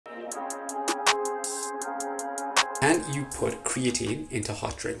And you put creatine into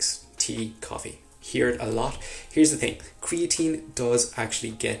hot drinks, tea, coffee. Hear it a lot. Here's the thing, creatine does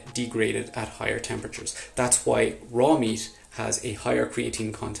actually get degraded at higher temperatures. That's why raw meat has a higher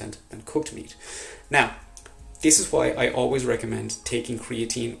creatine content than cooked meat. Now, this is why I always recommend taking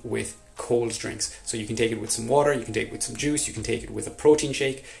creatine with cold drinks. So you can take it with some water, you can take it with some juice, you can take it with a protein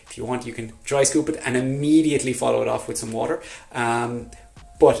shake. If you want, you can dry scoop it and immediately follow it off with some water.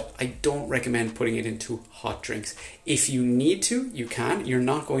 But I don't recommend putting it into hot drinks. If you need to, you can. You're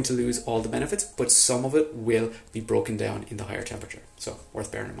not going to lose all the benefits, but some of it will be broken down in the higher temperature. So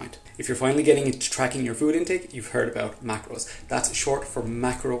worth bearing in mind. If you're finally getting into tracking your food intake, you've heard about macros. That's short for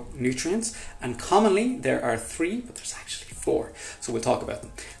macronutrients. And commonly there are 3, but there's actually 4. So we'll talk about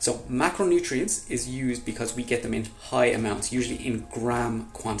them. So macronutrients is used because we get them in high amounts, usually in gram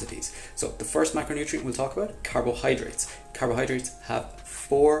quantities. So the first macronutrient we'll talk about, carbohydrates. Carbohydrates have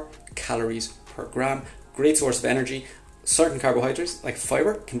 4 calories per gram. Great source of energy. Certain carbohydrates, like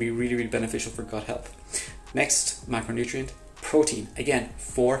fiber, can be really, really beneficial for gut health. Next macronutrient, protein. Again,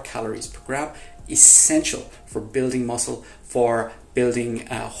 4 calories per gram. Essential for building muscle, for building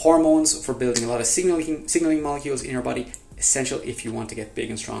hormones, for building a lot of signaling molecules in your body. Essential if you want to get big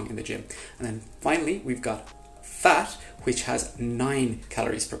and strong in the gym. And then finally, we've got fat, which has 9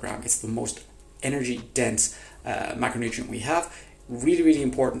 calories per gram. It's the most energy dense macronutrient we have. Really, really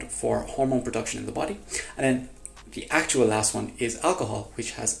important for hormone production in the body. And then the actual last one is alcohol,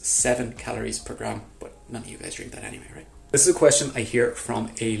 which has 7 calories per gram, but none of you guys drink that anyway, right? This is a question I hear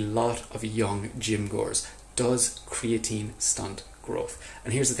from a lot of young gym goers. Does creatine stunt growth?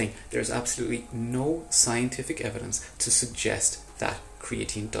 And here's the thing, there's absolutely no scientific evidence to suggest that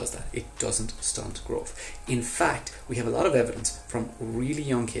creatine does that. It doesn't stunt growth. In fact, we have a lot of evidence from really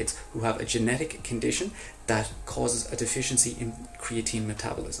young kids who have a genetic condition that causes a deficiency in creatine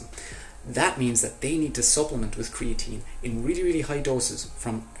metabolism. That means that they need to supplement with creatine in really, really high doses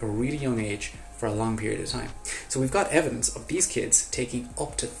from a really young age for a long period of time. So we've got evidence of these kids taking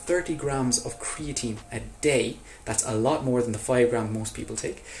up to 30 grams of creatine a day. That's a lot more than the 5 gram most people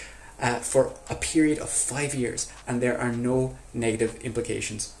take. For a period of 5 years, and there are no negative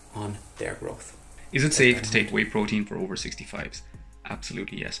implications on their growth. Is it safe to take whey protein for over 65s?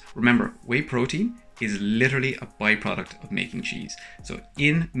 Absolutely yes. Remember, whey protein is literally a byproduct of making cheese. So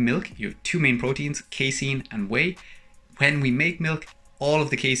in milk, you have 2 main proteins, casein and whey. When we make milk, all of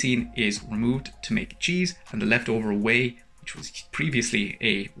the casein is removed to make cheese, and the leftover whey, which was previously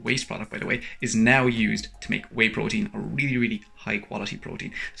a waste product, by the way, is now used to make whey protein, a really, really high quality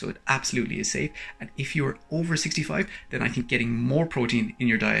protein. So it absolutely is safe. And if you're over 65, then I think getting more protein in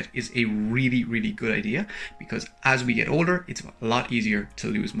your diet is a really, really good idea, because as we get older, it's a lot easier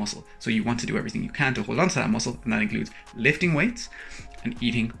to lose muscle. So you want to do everything you can to hold on to that muscle, and that includes lifting weights and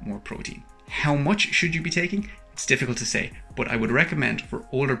eating more protein. How much should you be taking? It's difficult to say, but I would recommend for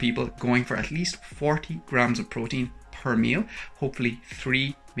older people going for at least 40 grams of protein per meal, hopefully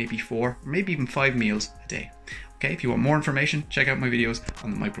 3, maybe 4, maybe even 5 meals a day. Okay, if you want more information, check out my videos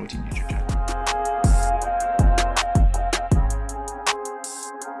on the Myprotein YouTube channel.